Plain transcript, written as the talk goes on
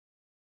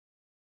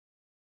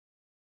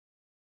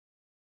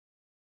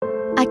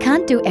I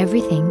can't do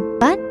everything,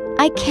 but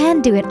I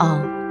can do it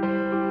all.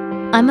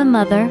 I'm a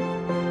mother,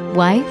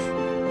 wife,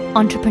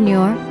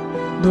 entrepreneur,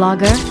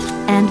 blogger,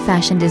 and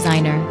fashion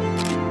designer.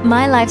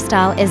 My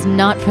lifestyle is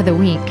not for the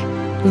weak.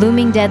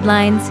 Looming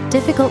deadlines,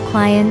 difficult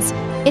clients,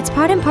 it's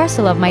part and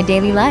parcel of my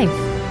daily life.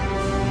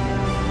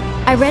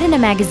 I read in a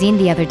magazine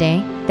the other day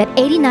that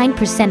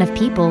 89% of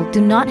people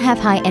do not have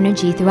high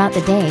energy throughout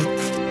the day.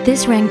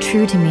 This rang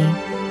true to me.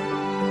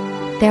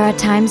 There are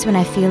times when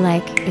I feel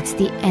like it's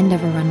the end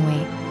of a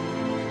runway.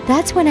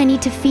 That's when I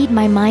need to feed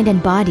my mind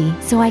and body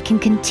so I can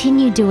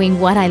continue doing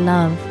what I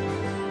love.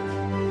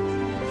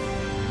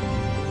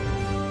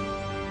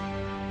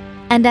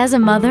 And as a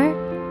mother,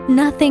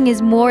 nothing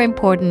is more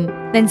important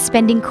than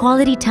spending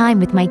quality time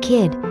with my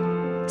kid.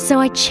 So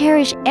I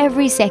cherish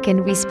every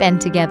second we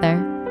spend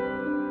together.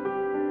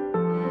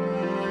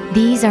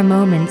 These are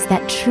moments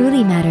that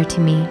truly matter to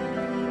me.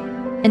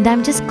 And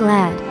I'm just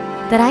glad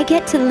that I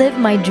get to live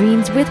my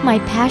dreams with my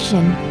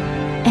passion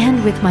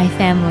and with my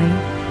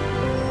family.